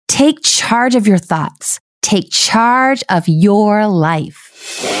Take charge of your thoughts. Take charge of your life.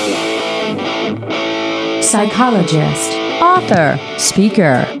 Psychologist, author,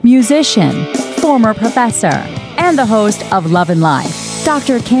 speaker, musician, former professor, and the host of Love and Life,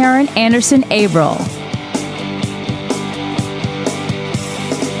 Dr. Karen Anderson Averill.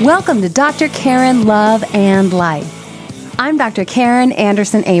 Welcome to Dr. Karen Love and Life. I'm Dr. Karen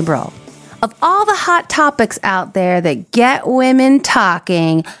Anderson Averill. Of all the hot topics out there that get women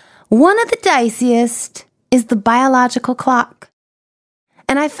talking, one of the diciest is the biological clock.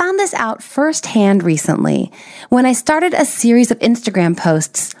 And I found this out firsthand recently when I started a series of Instagram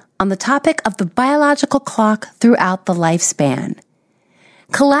posts on the topic of the biological clock throughout the lifespan.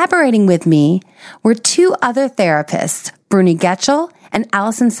 Collaborating with me were two other therapists, Bruni Getchell and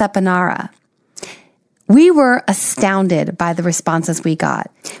Allison Seponara. We were astounded by the responses we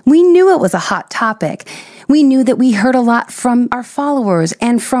got. We knew it was a hot topic. We knew that we heard a lot from our followers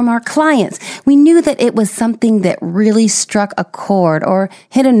and from our clients. We knew that it was something that really struck a chord or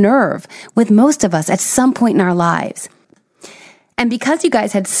hit a nerve with most of us at some point in our lives. And because you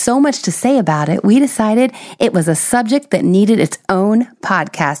guys had so much to say about it, we decided it was a subject that needed its own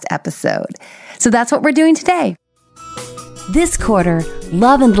podcast episode. So that's what we're doing today. This quarter,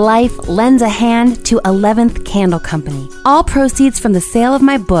 Love and Life lends a hand to 11th Candle Company. All proceeds from the sale of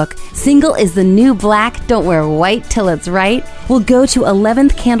my book, Single is the New Black, Don't Wear White Till It's Right, will go to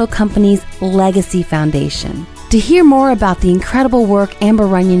 11th Candle Company's Legacy Foundation. To hear more about the incredible work Amber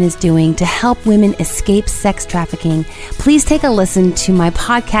Runyon is doing to help women escape sex trafficking, please take a listen to my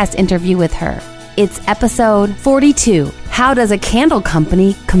podcast interview with her. It's episode 42, How Does a Candle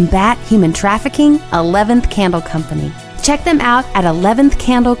Company Combat Human Trafficking? 11th Candle Company. Check them out at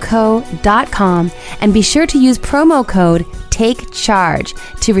 11thcandleco.com and be sure to use promo code TAKECHARGE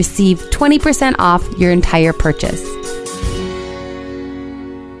to receive 20% off your entire purchase.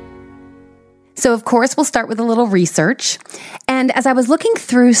 So, of course, we'll start with a little research. And as I was looking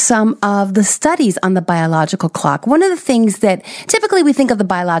through some of the studies on the biological clock, one of the things that typically we think of the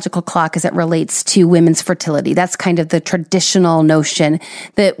biological clock as it relates to women's fertility. That's kind of the traditional notion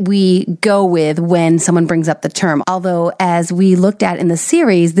that we go with when someone brings up the term. Although, as we looked at in the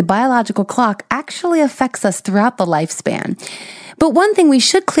series, the biological clock actually affects us throughout the lifespan. But one thing we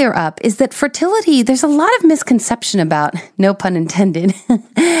should clear up is that fertility, there's a lot of misconception about, no pun intended,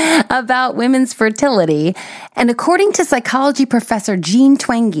 about women's fertility. And according to psychology professor Jean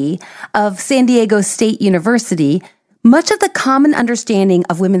Twenge of San Diego State University, much of the common understanding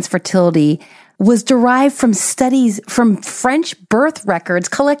of women's fertility was derived from studies from French birth records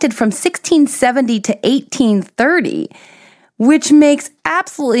collected from 1670 to 1830. Which makes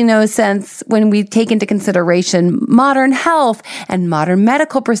absolutely no sense when we take into consideration modern health and modern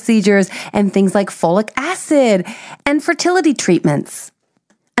medical procedures and things like folic acid and fertility treatments.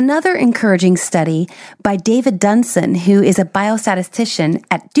 Another encouraging study by David Dunson, who is a biostatistician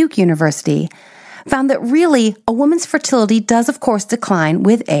at Duke University, found that really a woman's fertility does, of course, decline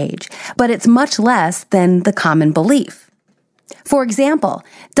with age, but it's much less than the common belief. For example,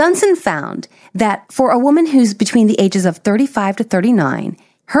 Dunson found that for a woman who's between the ages of 35 to 39,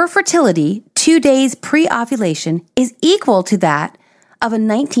 her fertility 2 days pre-ovulation is equal to that of a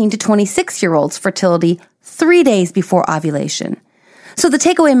 19 to 26-year-old's fertility 3 days before ovulation. So the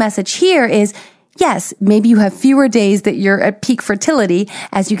takeaway message here is, yes, maybe you have fewer days that you're at peak fertility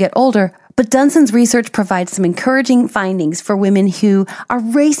as you get older, but Dunson's research provides some encouraging findings for women who are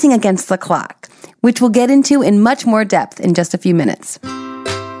racing against the clock, which we'll get into in much more depth in just a few minutes.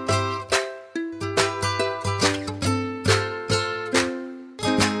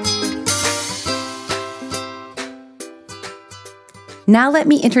 Now let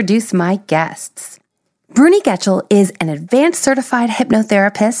me introduce my guests. Bruni Getchell is an advanced certified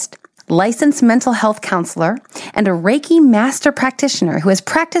hypnotherapist, licensed mental health counselor, and a Reiki master practitioner who has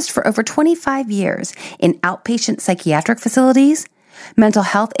practiced for over 25 years in outpatient psychiatric facilities, mental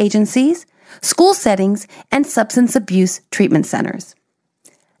health agencies, school settings, and substance abuse treatment centers.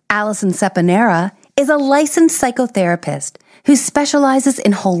 Allison Seponara is a licensed psychotherapist who specializes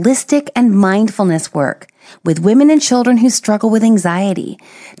in holistic and mindfulness work with women and children who struggle with anxiety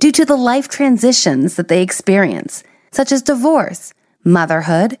due to the life transitions that they experience, such as divorce,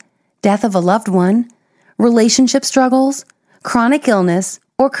 motherhood, death of a loved one, relationship struggles, chronic illness,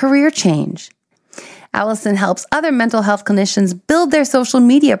 or career change. Allison helps other mental health clinicians build their social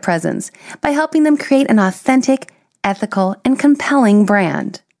media presence by helping them create an authentic, ethical, and compelling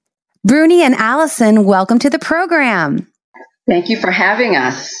brand. Bruni and Allison, welcome to the program. Thank you for having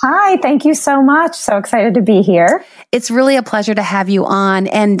us. Hi, thank you so much. So excited to be here. It's really a pleasure to have you on.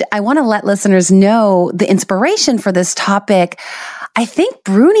 And I want to let listeners know the inspiration for this topic. I think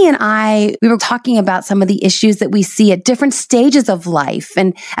Bruni and we were talking about some of the issues that we see at different stages of life.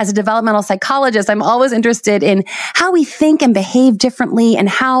 And as a developmental psychologist, I'm always interested in how we think and behave differently and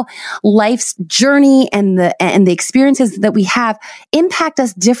how life's journey and the experiences that we have impact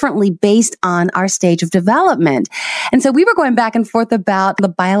us differently based on our stage of development. And so we were going back and forth about the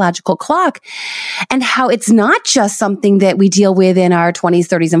biological clock and how it's not just something that we deal with in our 20s,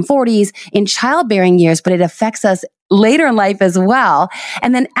 30s, and 40s in childbearing years, but it affects us later in life as well.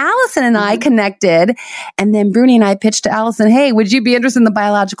 And then Allison and I connected, and then Bruni and I pitched to Allison, hey, would you be interested in the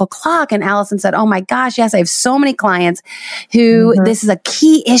biological clock? And Allison said, oh my gosh, yes, I have so many clients who this is a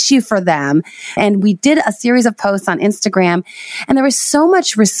key issue for them. And we did a series of posts on Instagram, and there was so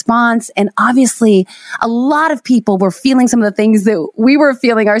much response. And obviously a lot of people were feeling some of the things that we were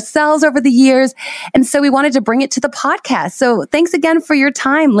feeling ourselves over the years. And so we wanted to bring it to the podcast. So thanks again for your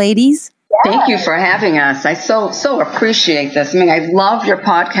time, ladies. Thank you for having us. I so appreciate this. I mean, I love your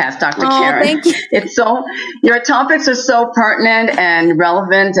podcast, Dr. Karen. Thank you. Your topics are so pertinent and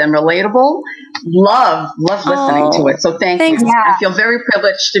relevant and relatable. Love listening to it. So thanks. You. Yeah. I feel very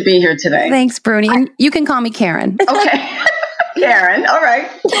privileged to be here today. Thanks, Bruni. And you can call me Karen. Okay. Karen, all right.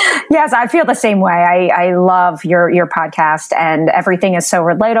 Yes, I feel the same way. I love your podcast, and everything is so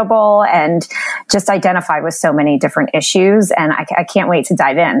relatable and just identify with so many different issues. And I can't wait to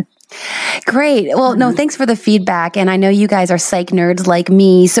dive in. Great. Well, no, thanks for the feedback. And I know you guys are psych nerds like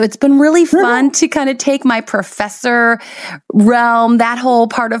me. So it's been really fun to kind of take my professor realm, that whole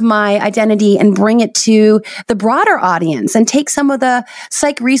part of my identity, and bring it to the broader audience and take some of the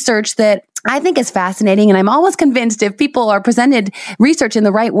psych research that I think is fascinating. And I'm always convinced if people are presented research in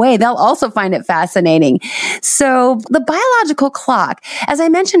the right way, they'll also find it fascinating. So the biological clock, as I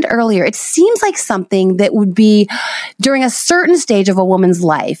mentioned earlier, it seems like something that would be during a certain stage of a woman's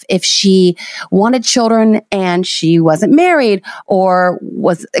life. If she wanted children and she wasn't married or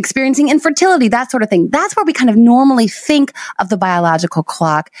was experiencing infertility, that sort of thing. That's where we kind of normally think of the biological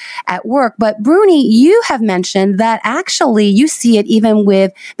clock at work. But Bruni, you have mentioned that actually you see it even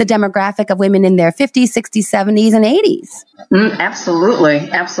with the demographic of women in their 50s, 60s, 70s, and 80s.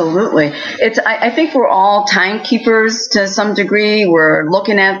 Absolutely. I think we're all timekeepers to some degree. We're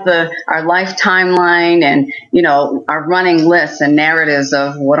looking at our life timeline and, our running lists and narratives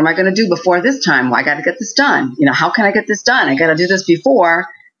of what am I going to do before this time? Well, I got to get this done. How can I get this done? I got to do this before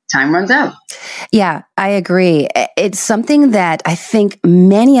time runs out. Yeah, I agree. It's something that I think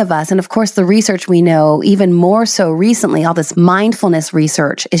many of us, and of course the research we know even more so recently, all this mindfulness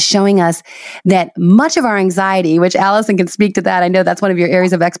research is showing us that much of our anxiety, which Allison can speak to that, I know that's one of your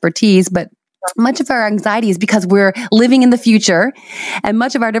areas of expertise, but much of our anxiety is because we're living in the future, and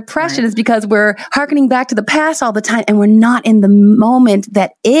much of our depression is because we're hearkening back to the past all the time, and we're not in the moment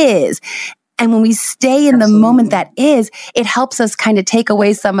that is. And when we stay in the moment that is, it helps us kind of take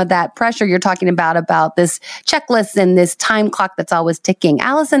away some of that pressure you're talking about this checklist and this time clock that's always ticking.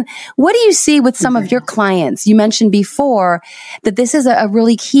 Allison, what do you see with some of your clients? You mentioned before that this is a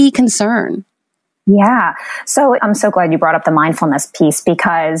really key concern. Yeah. So I'm so glad you brought up the mindfulness piece,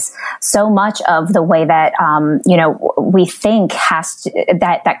 because so much of the way that, we think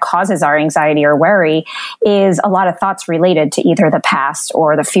that causes our anxiety or worry is a lot of thoughts related to either the past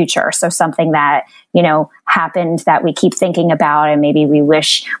or the future. So something that, happened that we keep thinking about and maybe we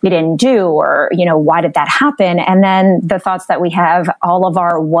wish we didn't do, or, why did that happen? And then the thoughts that we have, all of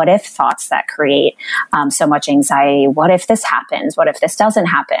our what if thoughts that create so much anxiety. What if this happens? What if this doesn't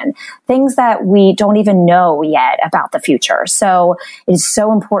happen? Things that we don't even know yet about the future. So it is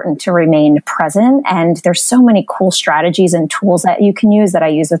so important to remain present. And there's so many cool strategies and tools that you can use that I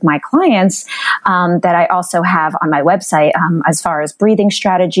use with my clients that I also have on my website as far as breathing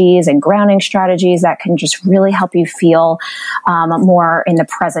strategies and grounding strategies that can just really help you feel more in the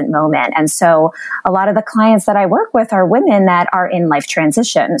present moment. And so a lot of the clients that I work with are women that are in life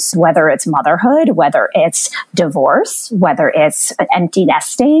transitions, whether it's motherhood, whether it's divorce, whether it's empty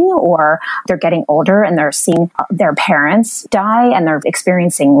nesting, or they're getting older and they're seeing their parents die and they're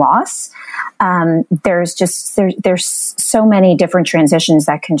experiencing loss. There's so many different transitions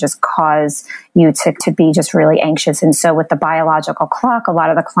that can just cause you to be just really anxious. And so with the biological clock, a lot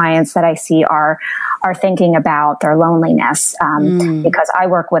of the clients that I see are thinking about their loneliness, because I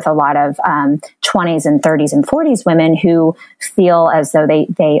work with a lot of 20s and 30s and 40s women who feel as though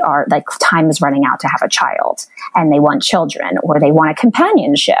they are like time is running out to have a child, and they want children, or they want a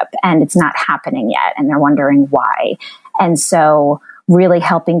companionship, and it's not happening yet, and they're wondering why. And so really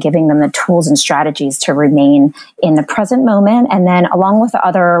helping, giving them the tools and strategies to remain in the present moment. And then along with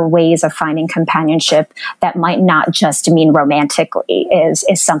other ways of finding companionship that might not just mean romantically is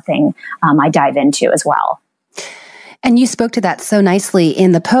something I dive into as well. And you spoke to that so nicely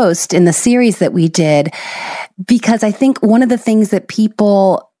in the post, in the series that we did, because I think one of the things that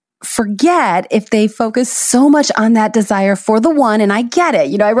people forget if they focus so much on that desire for the one, and I get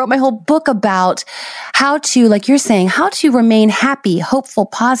it. I wrote my whole book about how to, like you're saying, how to remain happy, hopeful,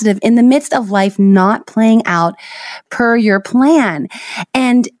 positive in the midst of life not playing out per your plan.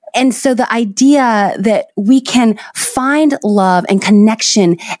 And so the idea that we can find love and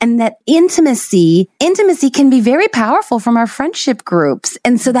connection and that intimacy can be very powerful from our friendship groups.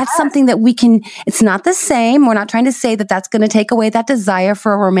 And so that's something that it's not the same. We're not trying to say that that's going to take away that desire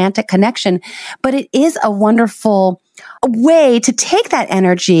for a romantic connection, but it is a wonderful way to take that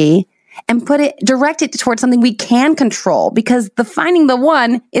energy and direct it towards something we can control, because finding the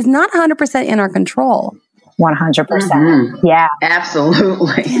one is not 100% in our control. 100%. Mm-hmm. Yeah.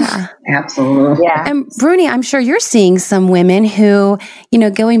 Absolutely. Yeah. Absolutely. Yeah. And Bruni, I'm sure you're seeing some women who,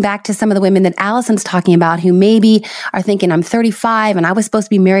 going back to some of the women that Allison's talking about, who maybe are thinking, I'm 35 and I was supposed to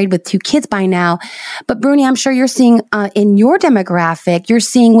be married with 2 kids by now. But Bruni, I'm sure you're seeing in your demographic, you're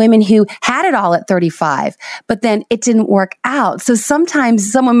seeing women who had it all at 35, but then it didn't work out. So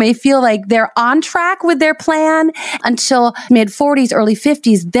sometimes someone may feel like they're on track with their plan until mid 40s, early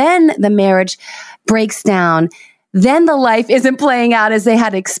 50s. Then the marriage breaks down, then the life isn't playing out as they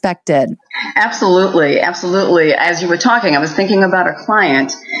had expected. Absolutely. Absolutely. As you were talking, I was thinking about a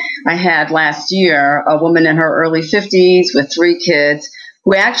client I had last year, a woman in her early 50s with 3 kids,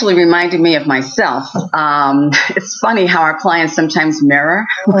 who actually reminded me of myself. It's funny how our clients sometimes mirror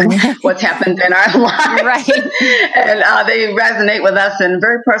what's happened in our lives. Right. And they resonate with us in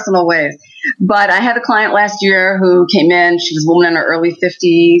very personal ways. But I had a client last year who came in. She was a woman in her early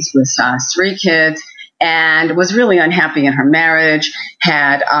 50s with 3 kids and was really unhappy in her marriage,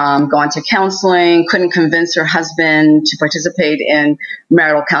 had gone to counseling, couldn't convince her husband to participate in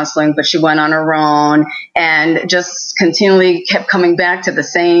marital counseling, but she went on her own and just continually kept coming back to the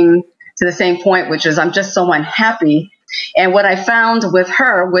same point, which is, I'm just so unhappy. And what I found with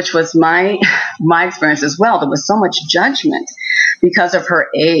her, which was my experience as well, there was so much judgment because of her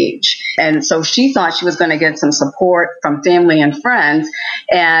age. And so she thought she was going to get some support from family and friends.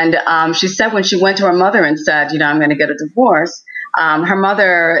 And she said when she went to her mother and said, I'm going to get a divorce, her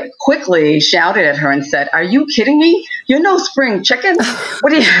mother quickly shouted at her and said, "Are you kidding me? You're no spring chicken.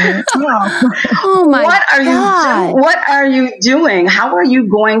 What are you? Oh my God. What are you doing? How are you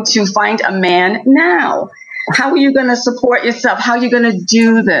going to find a man now? How are you going to support yourself? How are you going to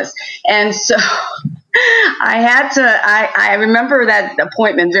do this?" And so I remember that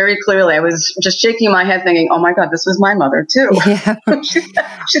appointment very clearly. I was just shaking my head thinking, oh my God, this was my mother too. Yeah.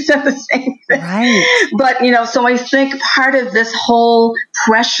 she said the same thing. Right. But, so I think part of this whole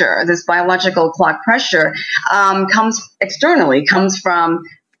pressure, this biological clock pressure, comes externally, comes from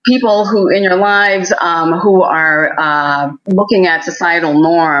people who in your lives who are looking at societal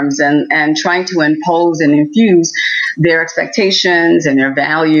norms and trying to impose and infuse their expectations and their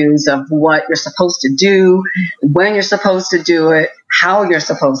values of what you're supposed to do, when you're supposed to do it, how you're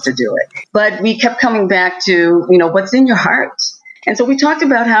supposed to do it. But we kept coming back to, what's in your heart. And so we talked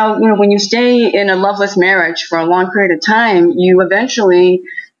about how, when you stay in a loveless marriage for a long period of time, you eventually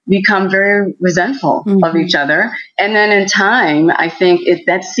become very resentful of each other. And then in time, I think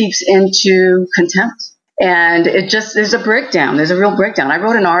that seeps into contempt. And there's a breakdown. There's a real breakdown. I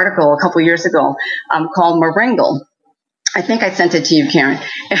wrote an article a couple of years ago called Moringle. I think I sent it to you, Karen.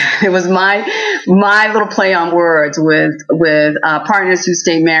 It was my little play on words with partners who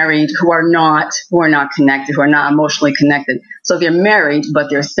stay married who are not connected, who are not emotionally connected. So they're married, but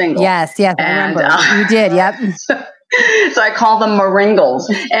they're single. Yes, I remember. You did, yep. So I call them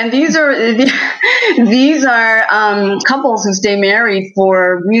Moringles. And these are couples who stay married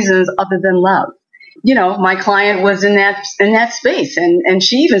for reasons other than love. My client was in that space, and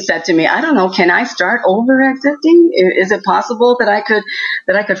she even said to me, "I don't know, can I start over at 50? Is it possible that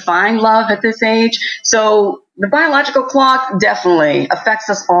I could find love at this age?" So the biological clock definitely affects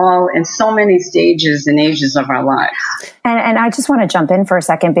us all in so many stages and ages of our lives. And I just want to jump in for a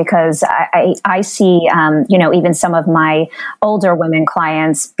second because I see, even some of my older women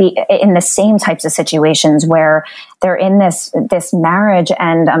clients be in the same types of situations where they're in this marriage.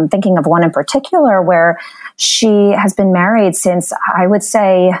 And I'm thinking of one in particular where she has been married since, I would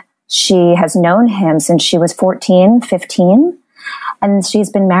say, she has known him since she was 14, 15. And she's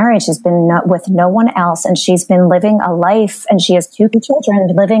been married. She's been with no one else. And she's been living a life, and she has 2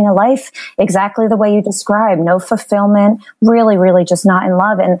 children, living a life exactly the way you described. No fulfillment, really, really just not in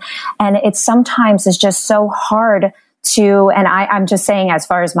love. And it sometimes is just so hard and I'm just saying, as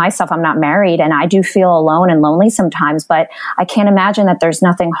far as myself, I'm not married and I do feel alone and lonely sometimes, but I can't imagine that there's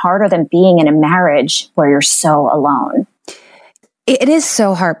nothing harder than being in a marriage where you're so alone. It is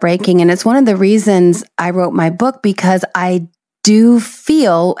so heartbreaking. And it's one of the reasons I wrote my book, because I do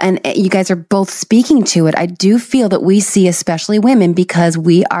feel, and you guys are both speaking to it, I do feel that we see, especially women, because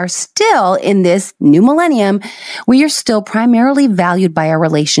we are still in this new millennium, we are still primarily valued by our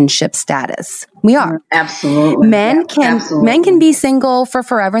relationship status. We are. Absolutely. Men can be single for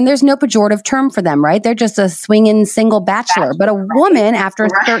forever, and there's no pejorative term for them, right? They're just a swinging single bachelor. But a woman, after a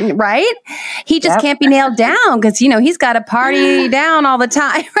certain, right? He just can't be nailed down because, he's got to party down all the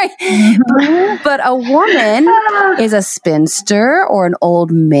time, right? But a woman is a spinster or an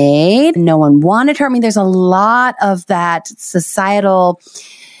old maid. No one wanted her. I mean, there's a lot of that societal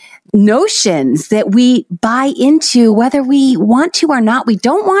notions that we buy into, whether we want to or not. We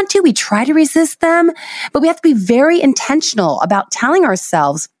don't want to. We try to resist them, but we have to be very intentional about telling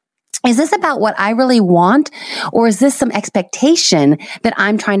ourselves, is this about what I really want? Or is this some expectation that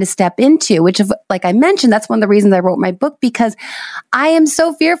I'm trying to step into? Which, like I mentioned, that's one of the reasons I wrote my book, because I am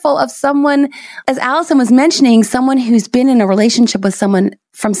so fearful of someone, as Allison was mentioning, someone who's been in a relationship with someone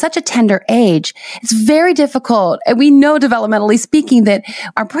from such a tender age. It's very difficult. And we know, developmentally speaking, that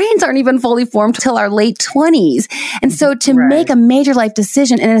our brains aren't even fully formed till our late 20s. And so to make a major life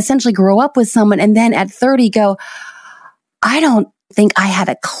decision and essentially grow up with someone and then at 30 go, I don't think I had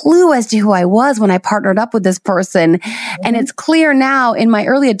a clue as to who I was when I partnered up with this person. And it's clear now in my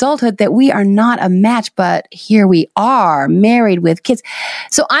early adulthood that we are not a match, but here we are, married with kids.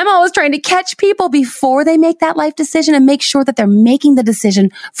 So I'm always trying to catch people before they make that life decision and make sure that they're making the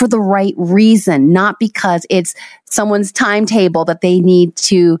decision for the right reason, not because it's someone's timetable that they need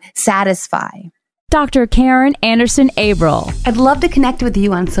to satisfy. Dr. Karen Anderson Abril. I'd love to connect with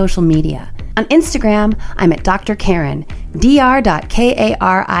you on social media. On Instagram, I'm at Dr. Karen,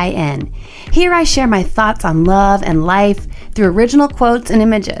 Dr.Karin. Here I share my thoughts on love and life through original quotes and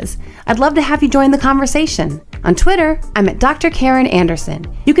images. I'd love to have you join the conversation. On Twitter, I'm at Dr. Karen Anderson.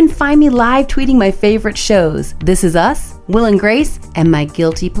 You can find me live tweeting my favorite shows, This Is Us, Will and Grace, and My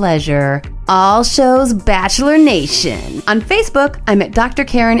Guilty Pleasure. All shows Bachelor Nation. On Facebook, I'm at Dr.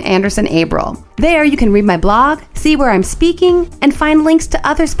 Karen Anderson Abril. There you can read my blog, see where I'm speaking, and find links to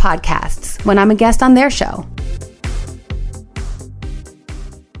others' podcasts when I'm a guest on their show.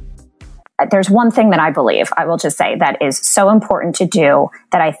 There's one thing that I believe, I will just say, that is so important to do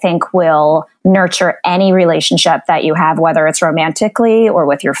that I think will nurture any relationship that you have, whether it's romantically or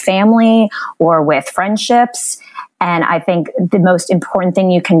with your family or with friendships. And I think the most important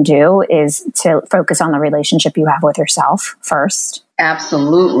thing you can do is to focus on the relationship you have with yourself first.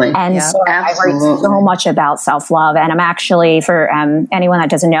 Absolutely. And so I write so much about self-love. And I'm actually, for anyone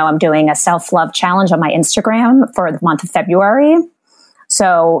that doesn't know, I'm doing a self-love challenge on my Instagram for the month of February.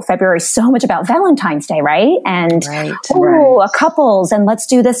 So February is so much about Valentine's Day, right? And a couples, and let's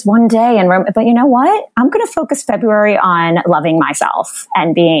do this one day. But you know what? I'm going to focus February on loving myself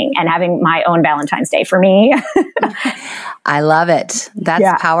and having my own Valentine's Day for me. I love it.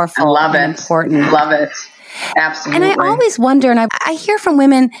 That's powerful. I love it. Important. Love it. Absolutely. And I always wonder, and I hear from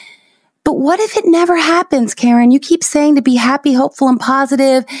women, but what if it never happens, Karen? You keep saying to be happy, hopeful, and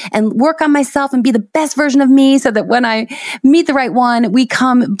positive and work on myself and be the best version of me so that when I meet the right one, we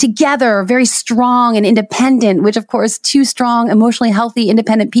come together very strong and independent, which of course, two strong, emotionally healthy,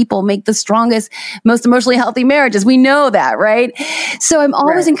 independent people make the strongest, most emotionally healthy marriages. We know that, right? So I'm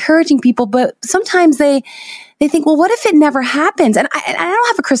always encouraging people, but sometimes they think, well, what if it never happens? And I don't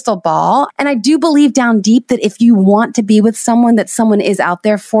have a crystal ball. And I do believe down deep that if you want to be with someone, that someone is out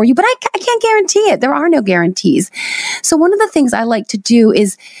there for you. But I can't guarantee it. There are no guarantees. So one of the things I like to do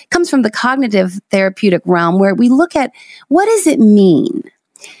comes from the cognitive therapeutic realm, where we look at, what does it mean?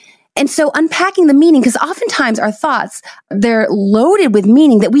 And so unpacking the meaning, because oftentimes our thoughts, they're loaded with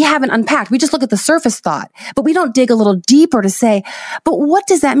meaning that we haven't unpacked. We just look at the surface thought, but we don't dig a little deeper to say, but what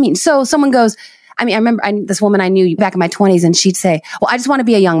does that mean? So someone goes, I remember this woman I knew back in my 20s, and she'd say, well, I just want to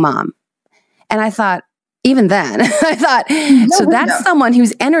be a young mom. And I thought, even then, so that's someone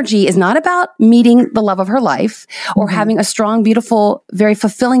whose energy is not about meeting the love of her life or having a strong, beautiful, very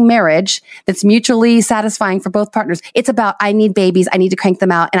fulfilling marriage that's mutually satisfying for both partners. It's about, I need babies, I need to crank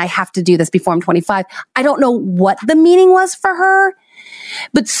them out, and I have to do this before I'm 25. I don't know what the meaning was for her,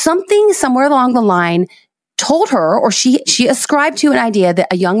 but something somewhere along the line told her, or she ascribed to an idea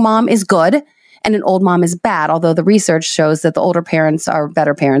that a young mom is good and an old mom is bad, although the research shows that the older parents are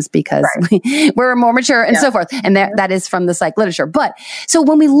better parents because we're more mature and so forth. And that is from the psych literature. But so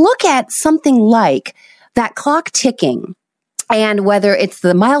when we look at something like that clock ticking And whether it's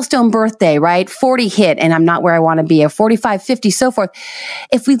the milestone birthday, right? 40 hit and I'm not where I want to be, or 45, 50, so forth.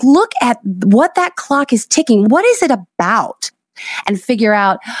 If we look at what that clock is ticking, what is it about? And figure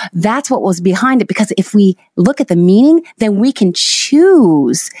out that's what was behind it. Because if we look at the meaning, then we can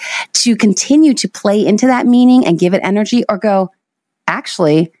choose to continue to play into that meaning and give it energy, or go,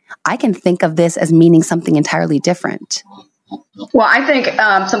 actually, I can think of this as meaning something entirely different. Well, I think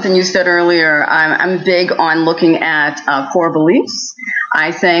something you said earlier, I'm big on looking at core beliefs.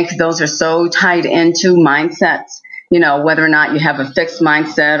 I think those are so tied into mindsets, whether or not you have a fixed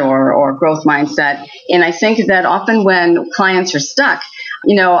mindset or growth mindset. And I think that often when clients are stuck,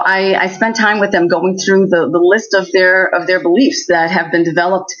 I spend time with them going through the list of their beliefs that have been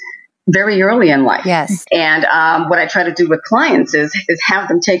developed very early in life. Yes. And what I try to do with clients is have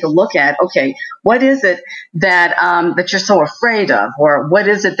them take a look at, okay, what is it that that you're so afraid of, or what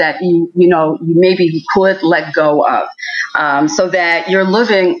is it that you maybe could let go of, so that you're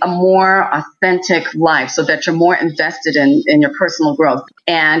living a more authentic life, so that you're more invested in your personal growth.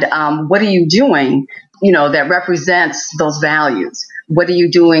 And what are you doing, that represents those values? What are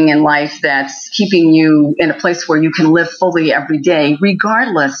you doing in life that's keeping you in a place where you can live fully every day,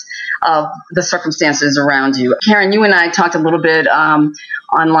 regardless of the circumstances around you? Karen, you and I talked a little bit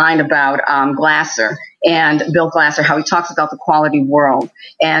online about Glasser and Bill Glasser, how he talks about the quality world.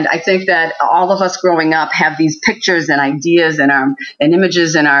 And I think that all of us growing up have these pictures and ideas and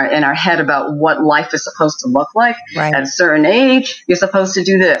images in our head about what life is supposed to look like. Right. At a certain age, you're supposed to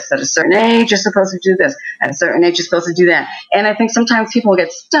do this. At a certain age, you're supposed to do this. At a certain age, you're supposed to do that. And I think sometimes people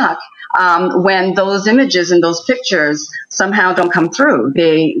get stuck when those images and those pictures somehow don't come through.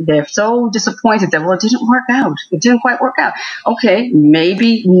 They're so disappointed that, well, it didn't work out. It didn't quite work out. Okay,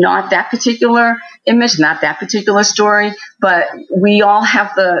 maybe not that particular image, not that particular story, but we all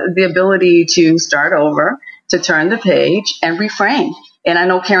have the ability to start over, to turn the page and reframe. And I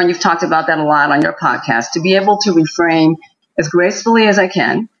know, Karen, you've talked about that a lot on your podcast, to be able to reframe as gracefully as I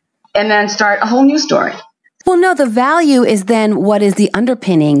can and then start a whole new story. Well, no, the value is then what is the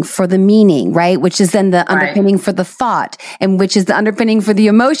underpinning for the meaning, right? Which is then the underpinning for the thought, and which is the underpinning for the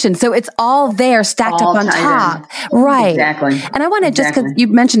emotion. So it's all there stacked up on top. Right. Exactly. And I want to just, because you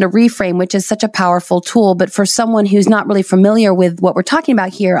mentioned a reframe, which is such a powerful tool, but for someone who's not really familiar with what we're talking about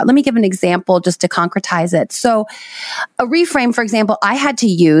here, let me give an example just to concretize it. So a reframe, for example, I had to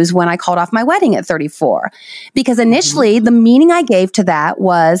use when I called off my wedding at 34, because initially the meaning I gave to that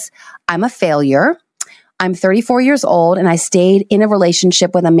was, I'm a failure. I'm 34 years old and I stayed in a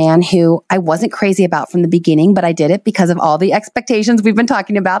relationship with a man who I wasn't crazy about from the beginning, but I did it because of all the expectations we've been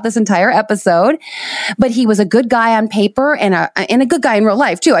talking about this entire episode. But he was a good guy on paper and a good guy in real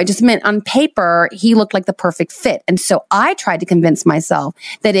life too. I just meant on paper, he looked like the perfect fit. And so I tried to convince myself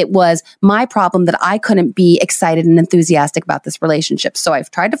that it was my problem that I couldn't be excited and enthusiastic about this relationship. So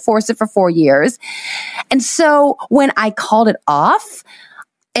I've tried to force it for 4 years. And so when I called it off,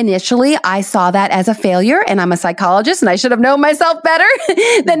 initially, I saw that as a failure, and I'm a psychologist, and I should have known myself better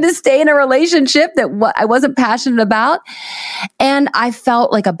than to stay in a relationship that I wasn't passionate about. And I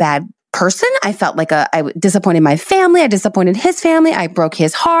felt like a bad person. I felt like I disappointed my family. I disappointed his family. I broke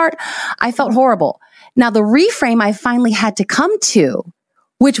his heart. I felt horrible. Now, the reframe I finally had to come to,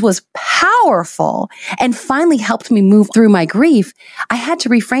 which was powerful and finally helped me move through my grief, I had to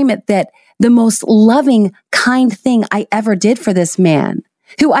reframe it that the most loving, kind thing I ever did for this man,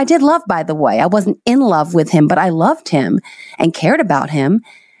 who I did love, by the way. I wasn't in love with him, but I loved him and cared about him.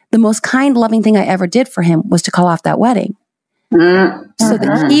 The most kind, loving thing I ever did for him was to call off that wedding, so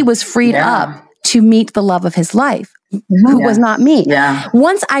that he was freed up to meet the love of his life, who was not me. Yeah.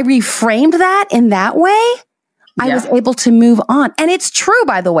 Once I reframed that in that way, I was able to move on. And it's true,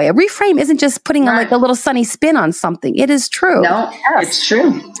 by the way. A reframe isn't just putting a little sunny spin on something. It is true. No, it's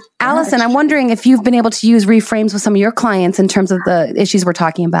true. Allison, I'm wondering if you've been able to use reframes with some of your clients in terms of the issues we're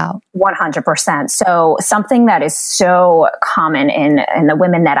talking about. 100%. So something that is so common in the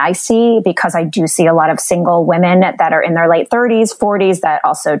women that I see, because I do see a lot of single women that are in their late 30s, 40s that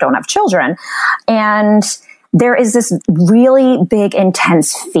also don't have children. And there is this really big,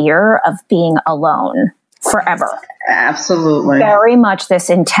 intense fear of being alone forever. Absolutely. Very much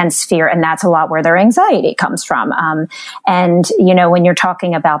this intense fear. And that's a lot where their anxiety comes from. And, when you're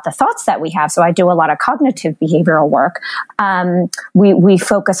talking about the thoughts that we have, so I do a lot of cognitive behavioral work. We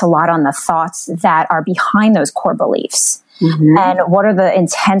focus a lot on the thoughts that are behind those core beliefs. Mm-hmm. And what are the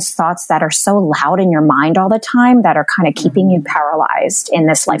intense thoughts that are so loud in your mind all the time that are kind of keeping you paralyzed in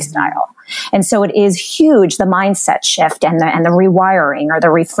this lifestyle? And so it is huge, the mindset shift and the rewiring or the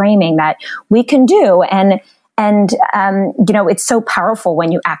reframing that we can do. And And, it's so powerful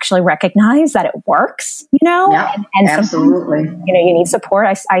when you actually recognize that it works, Yeah, and absolutely. You need support.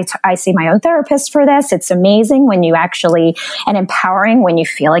 I see my own therapist for this. It's amazing when you actually, and empowering when you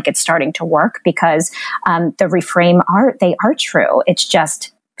feel like it's starting to work, because the reframe they are true. It's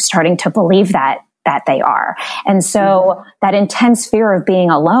just starting to believe that they are. And so that intense fear of being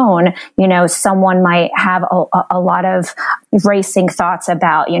alone, someone might have a lot of racing thoughts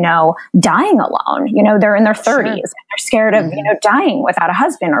about, dying alone. They're in their 30s. Sure. And they're scared of, dying without a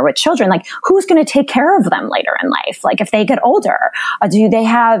husband or with children. Like, who's going to take care of them later in life? Like, if they get older, do they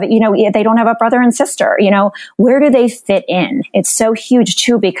have, they don't have a brother and sister, where do they fit in? It's so huge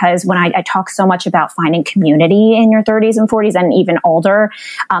too, because when I talk so much about finding community in your 30s and 40s and even older,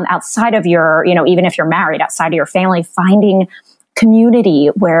 outside of your, even if you're married, outside of your family, finding community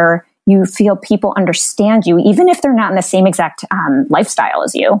where you feel people understand you, even if they're not in the same exact lifestyle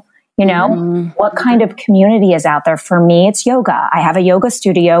as you. What kind of community is out there? For me, it's yoga. I have a yoga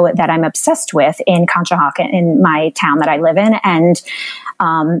studio that I'm obsessed with in Conshohocken, in my town that I live in. And,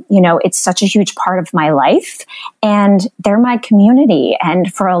 it's such a huge part of my life, and they're my community,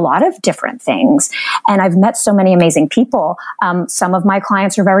 and for a lot of different things. And I've met so many amazing people. Some of my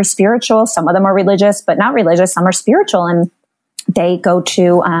clients are very spiritual. Some of them are religious, but not religious. Some are spiritual, and they go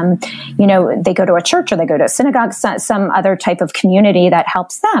to, they go to a church, or they go to a synagogue, some other type of community that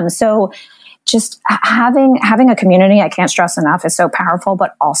helps them. So just having a community, I can't stress enough, is so powerful,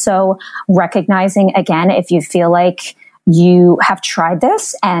 but also recognizing, again, if you feel like you have tried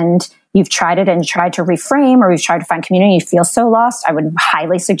this and you've tried it and tried to reframe, or you've tried to find community, you feel so lost, I would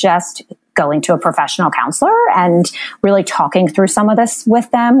highly suggest going to a professional counselor and really talking through some of this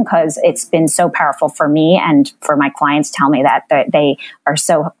with them, because it's been so powerful for me, and for my clients tell me that they are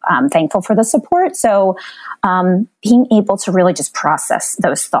so thankful for the support. So being able to really just process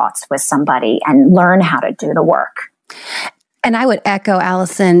those thoughts with somebody and learn how to do the work. And I would echo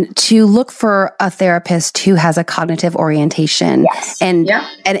Allison to look for a therapist who has a cognitive orientation. Yes. And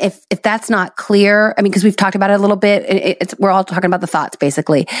if that's not clear, I mean, because we've talked about it a little bit, we're all talking about the thoughts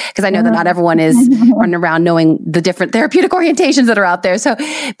basically, because I know that not everyone is running around knowing the different therapeutic orientations that are out there. So,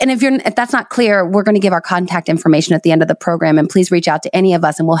 and if that's not clear, we're going to give our contact information at the end of the program, and please reach out to any of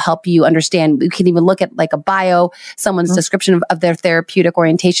us and we'll help you understand. We can even look at like a bio, someone's description of their therapeutic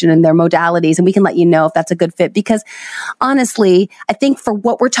orientation and their modalities, and we can let you know if that's a good fit, because honestly, I think for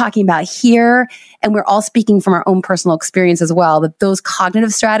what we're talking about here, and we're all speaking from our own personal experience as well, that those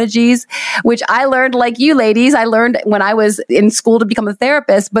cognitive strategies, which I learned, like you ladies, I learned when I was in school to become a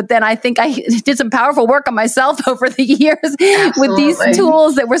therapist, but then I think I did some powerful work on myself over the years. Absolutely. With these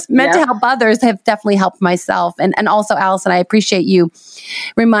tools that were meant to help others, have definitely helped myself. And also, Allison, I appreciate you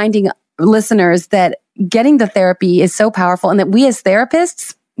reminding listeners that getting the therapy is so powerful, and that we as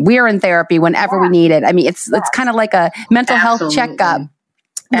therapists, we're in therapy whenever we need it. I mean, it's kind of like a mental health checkup.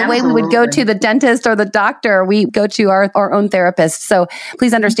 The way we would go to the dentist or the doctor, we go to our own therapist. So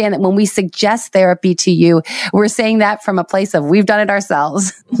please understand that when we suggest therapy to you, we're saying that from a place of we've done it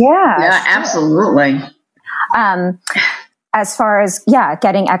ourselves. Yeah, absolutely. As far as,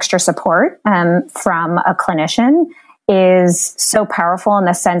 getting extra support from a clinician is so powerful in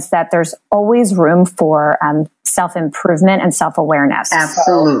the sense that there's always room for self-improvement and self-awareness.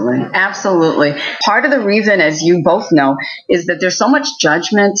 Absolutely. Absolutely. Part of the reason, as you both know, is that there's so much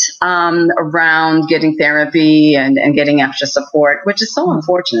judgment around getting therapy and getting extra support, which is so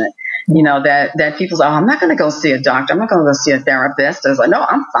unfortunate. That people say, I'm not going to go see a doctor. I'm not going to go see a therapist. I was like, no,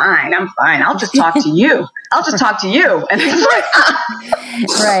 I'm fine. I'll just talk to you. And it's like,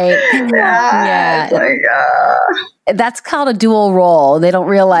 right. Yeah. It's like, that's called a dual role. They don't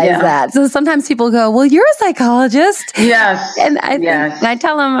realize that. So sometimes people go, well, you're a psychologist. Yes. And I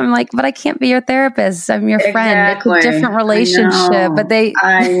tell them, I'm like, but I can't be your therapist. I'm your friend. It's a different relationship. But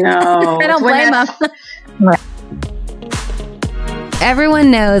I know. I don't blame them. Right. Everyone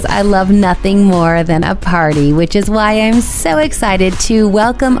knows I love nothing more than a party, which is why I'm so excited to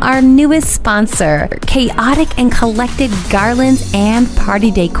welcome our newest sponsor, Chaotic and Collected Garlands and Party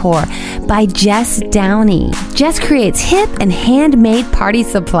Decor by Jess Downey. Jess creates hip and handmade party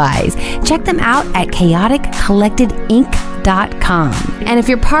supplies. Check them out at chaoticcollectedinc.com. And if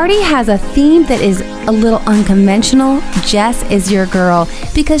your party has a theme that is a little unconventional, Jess is your girl,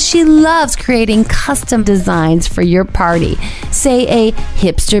 because she loves creating custom designs for your party. Say a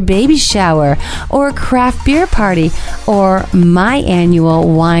hipster baby shower, or a craft beer party, or my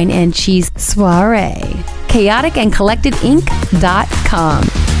annual wine and cheese soiree. chaoticandcollectedinc.com.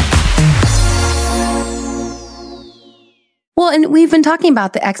 Well, and we've been talking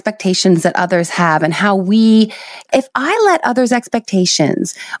about the expectations that others have and how if I let others'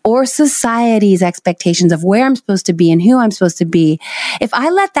 expectations or society's expectations of where I'm supposed to be and who I'm supposed to be, if I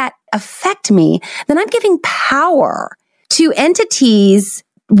let that affect me, then I'm giving power to entities.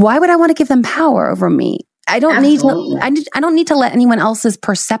 Why would I want to give them power over me? I don't need to let anyone else's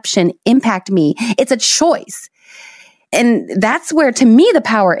perception impact me. It's a choice. And that's where, to me, the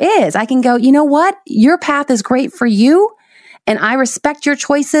power is. I can go, you know what? Your path is great for you. And I respect your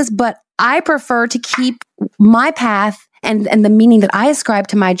choices, but I prefer to keep my path and the meaning that I ascribe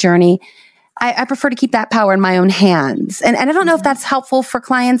to my journey. I prefer to keep that power in my own hands. And I don't know if that's helpful for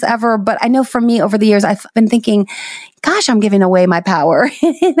clients ever, but I know for me over the years, I've been thinking, gosh, I'm giving away my power.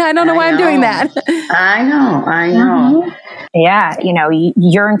 I don't know why I'm doing that. I know. Yeah.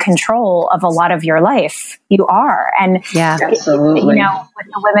 You're in control of a lot of your life. You are. And yeah, absolutely. With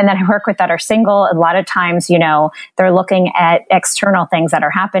the women that I work with that are single, a lot of times, they're looking at external things that are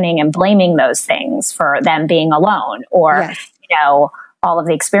happening and blaming those things for them being alone or, all of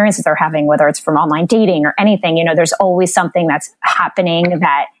the experiences they're having, whether it's from online dating or anything, there's always something that's happening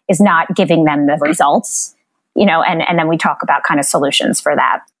that is not giving them the results, and then we talk about kind of solutions for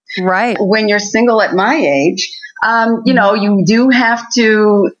that. Right. When you're single at my age, you do have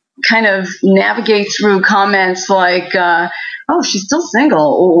to kind of navigate through comments like, oh, she's still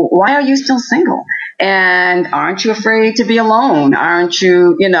single. Why are you still single? And aren't you afraid to be alone? Aren't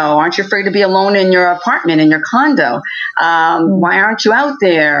you afraid to be alone in your apartment, in your condo? Why aren't you out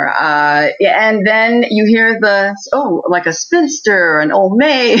there? And then you hear like a spinster, an old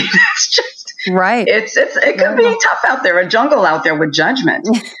maid. It's just, right. It can be tough out there, a jungle out there with judgment.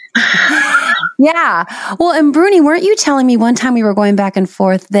 Yeah. Well, and Bruni, weren't you telling me one time we were going back and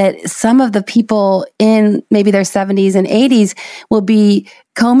forth that some of the people in maybe their 70s and 80s will be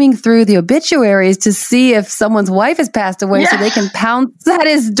combing through the obituaries to see if someone's wife has passed away so they can pounce at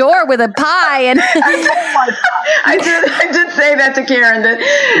his door with a pie? And I did say that to Karen. That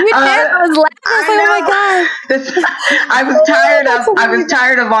I was laughing. I was like, oh my God. I was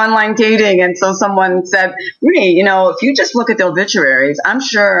tired of online dating, and so someone said, "Hey, if you just look at the obituaries, I'm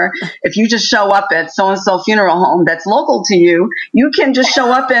sure if you just show up at so and so funeral home that's local to you, you can just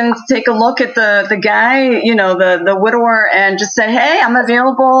show up and take a look at the guy, the widower, and just say, hey, I'm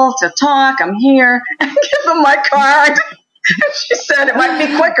available to talk. I'm here. And give them my card." She said it might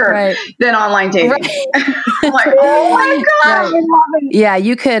be quicker than online dating. Right. I'm like, oh my gosh. Right. Yeah,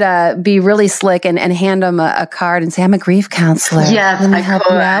 you could be really slick and hand them a card and say, I'm a grief counselor. Yes, I help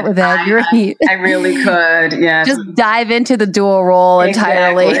you out with that. I really could. Yes. Just dive into the dual role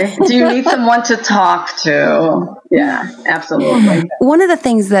entirely. Do you need someone to talk to? Yeah, absolutely. One of the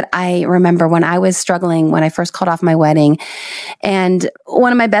things that I remember when I was struggling, when I first called off my wedding, and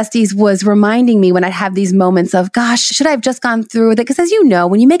one of my besties was reminding me when I'd have these moments of, gosh, should I have just gone through with it? Because as you know,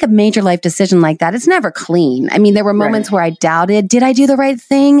 when you make a major life decision like that, it's never clean. I mean, there were moments where I doubted, did I do the right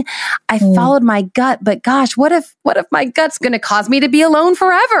thing? I followed my gut, but gosh, what if my gut's going to cause me to be alone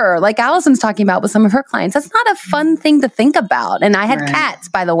forever? Like Allison's talking about with some of her clients. That's not a fun thing to think about. And I had cats,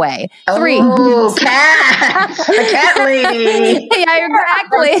 by the way. 3. Oh, cats. The cat lady. Yeah,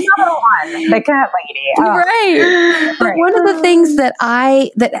 exactly. The cat lady. Oh. Right. But one of the things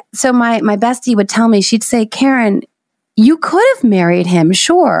so my bestie would tell me, she'd say, Karen, you could have married him,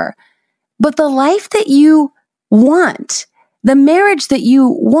 sure. But the life that you want, the marriage that you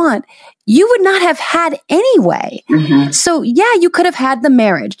want, you would not have had anyway. Mm-hmm. So yeah, you could have had the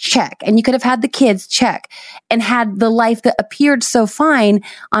marriage, check. And you could have had the kids, check. And had the life that appeared so fine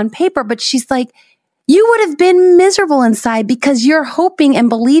on paper. But she's like, you would have been miserable inside because you're hoping and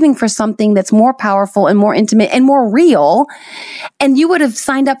believing for something that's more powerful and more intimate and more real. And you would have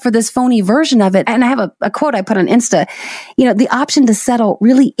signed up for this phony version of it. And I have a quote I put on Insta, the option to settle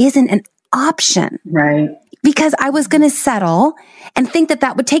really isn't an option. Right. Because I was going to settle and think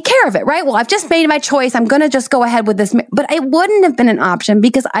that would take care of it, right? Well, I've just made my choice. I'm going to just go ahead with this. But it wouldn't have been an option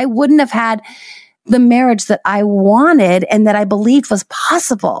because I wouldn't have had the marriage that I wanted and that I believed was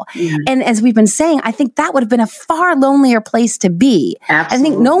possible. Mm. And as we've been saying, I think that would have been a far lonelier place to be. Absolutely. I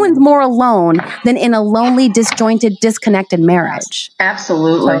think no one's more alone than in a lonely, disjointed, disconnected marriage.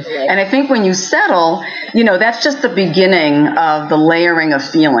 Absolutely. And I think when you settle, that's just the beginning of the layering of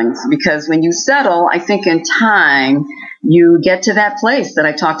feelings. Because when you settle, I think in time, you get to that place that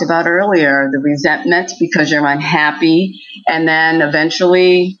I talked about earlier, the resentment because you're unhappy, and then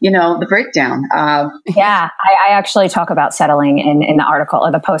eventually, the breakdown. Yeah, I actually talk about settling in the article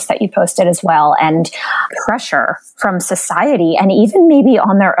or the post that you posted as well, and pressure from society and even maybe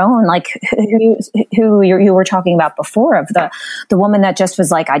on their own, like who you were talking about before, of the woman that just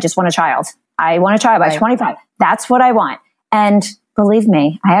was like, I just want a child. I want a child by 25. That's what I want. And believe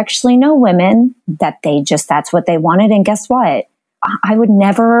me, I actually know women that that's what they wanted. And guess what? I would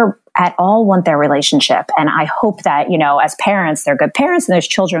never at all want their relationship. And I hope that, as parents, they're good parents and those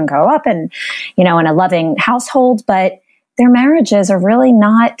children grow up and, in a loving household, but their marriages are really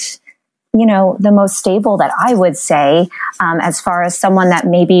not, the most stable that I would say, as far as someone that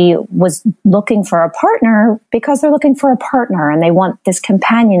maybe was looking for a partner because they're looking for a partner and they want this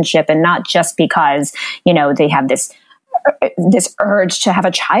companionship and not just because, they have this urge to have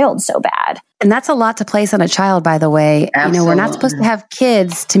a child so bad. And that's a lot to place on a child, by the way. Absolutely. We're not supposed to have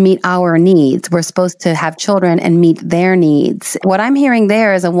kids to meet our needs. We're supposed to have children and meet their needs. What I'm hearing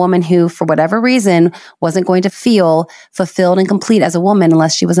there is a woman who, for whatever reason, wasn't going to feel fulfilled and complete as a woman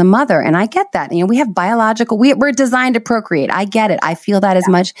unless she was a mother. And I get that. We have we're designed to procreate. I get it. I feel that as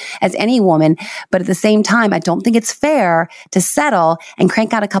much as any woman. But at the same time, I don't think it's fair to settle and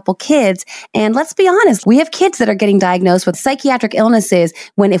crank out a couple kids. And let's be honest, we have kids that are getting diagnosed with psychiatric illnesses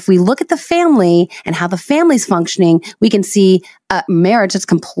when if we look at the family and how the family's functioning, we can see a marriage that's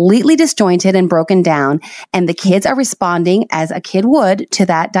completely disjointed and broken down. And the kids are responding as a kid would to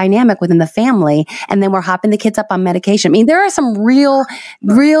that dynamic within the family. And then we're hopping the kids up on medication. There are some real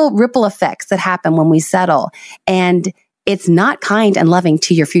ripple effects that happen when we settle. And it's not kind and loving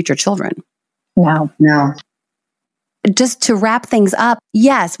to your future children. No. Just to wrap things up,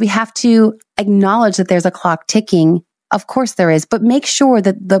 yes, we have to acknowledge that there's a clock ticking. Of course there is, but make sure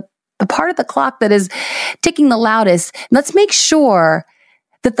that the part of the clock that is ticking the loudest, let's make sure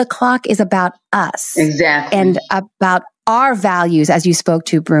that the clock is about us. Exactly. And about our values, as you spoke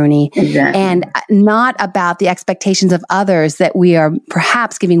to, Bruni. Exactly. And not about the expectations of others that we are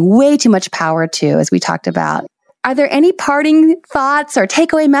perhaps giving way too much power to, as we talked about. Are there any parting thoughts or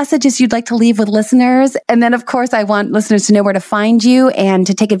takeaway messages you'd like to leave with listeners? And then, of course, I want listeners to know where to find you and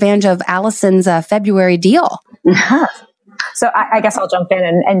to take advantage of Allison's February deal. So I guess I'll jump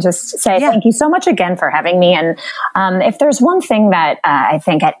in and just say thank you so much again for having me. And if there's one thing that I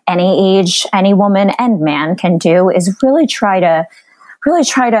think at any age, any woman and man can do is really try to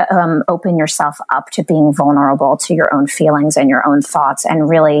open yourself up to being vulnerable to your own feelings and your own thoughts, and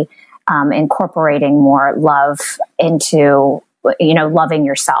really incorporating more love into, loving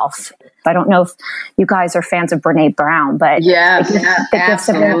yourself. I don't know if you guys are fans of Brené Brown, but The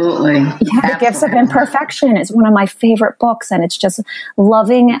Gifts of Imperfection is one of my favorite books, and it's just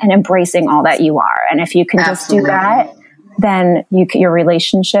loving and embracing all that you are. And if you can just do that, then your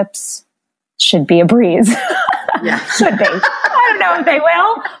relationships should be a breeze. Yeah. Should be. I don't know if they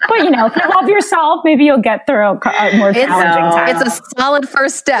will, but if you love yourself, maybe you'll get through a more challenging time. It's a solid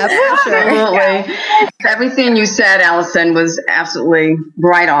first step. Absolutely. Yeah. Everything you said, Allison, was absolutely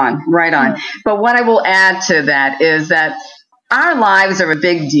right on. But what I will add to that is that our lives are a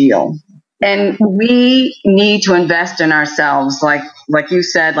big deal. And we need to invest in ourselves, like you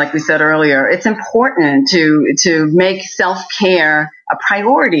said, like we said earlier. It's important to make self-care a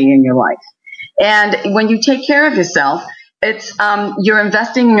priority in your life. And when you take care of yourself, it's you're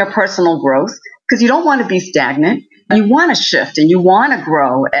investing in your personal growth, because you don't want to be stagnant. You want to shift and you want to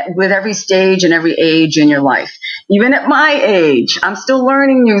grow with every stage and every age in your life. Even at my age, I'm still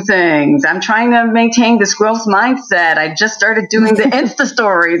learning new things. I'm trying to maintain this growth mindset. I just started doing the Insta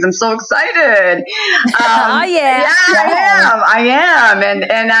stories. I'm so excited. I am.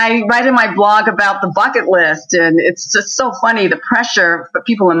 And I write in my blog about the bucket list. And it's just so funny, the pressure for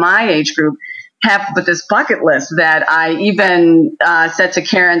people in my age group have with this bucket list, that I even said to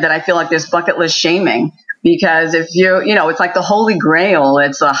Karen that I feel like there's bucket list shaming. Because if it's like the Holy Grail,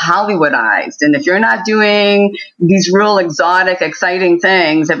 it's Hollywoodized. And if you're not doing these real exotic, exciting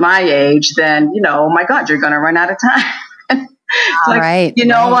things at my age, then, oh my God, you're going to run out of time.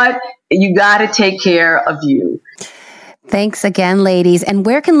 What? You got to take care of you. Thanks again, ladies. And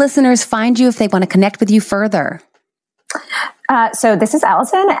where can listeners find you if they want to connect with you further? So this is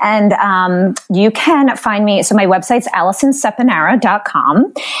Allison, and you can find me. So my website's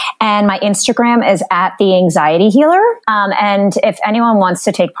AllisonSeponara.com, and my Instagram is @TheAnxietyHealer. And if anyone wants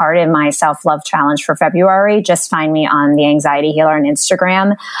to take part in my self-love challenge for February, just find me on The Anxiety Healer on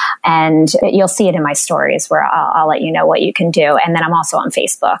Instagram, and you'll see it in my stories where I'll let you know what you can do. And then I'm also on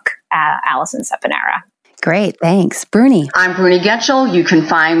Facebook, Allison Seponara. Great. Thanks. Bruni. I'm Bruni Getchell. You can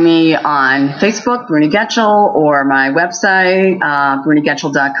find me on Facebook, Bruni Getchell, or my website,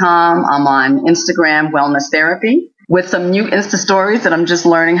 brunigetchell.com. I'm on Instagram, Wellness Therapy, with some new Insta stories that I'm just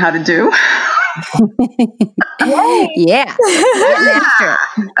learning how to do. Yeah.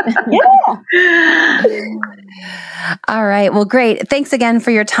 All right. Well, great. Thanks again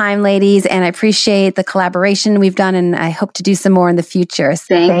for your time, ladies. And I appreciate the collaboration we've done, and I hope to do some more in the future.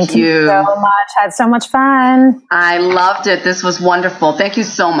 Thank you so much. Had so much fun. I loved it. This was wonderful. Thank you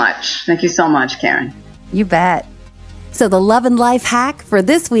so much. Thank you so much, Karen. You bet. So the Love and Life hack for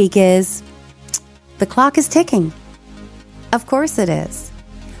this week is the clock is ticking. Of course it is.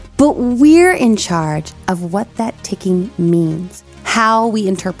 But we're in charge of what that ticking means, how we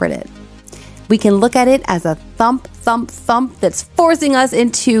interpret it. We can look at it as a thump, thump, thump that's forcing us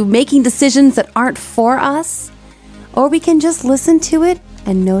into making decisions that aren't for us, or we can just listen to it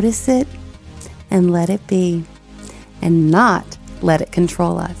and notice it and let it be and not let it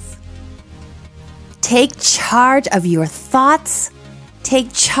control us. Take charge of your thoughts.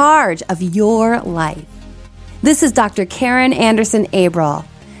 Take charge of your life. This is Dr. Karen Anderson Abrol.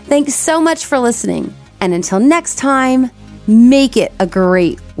 Thanks so much for listening. And until next time, make it a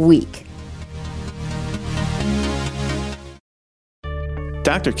great week.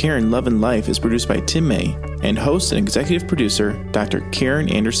 Dr. Karen Love and Life is produced by Tim May and host and executive producer Dr. Karen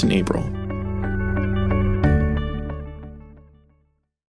Anderson Abrol.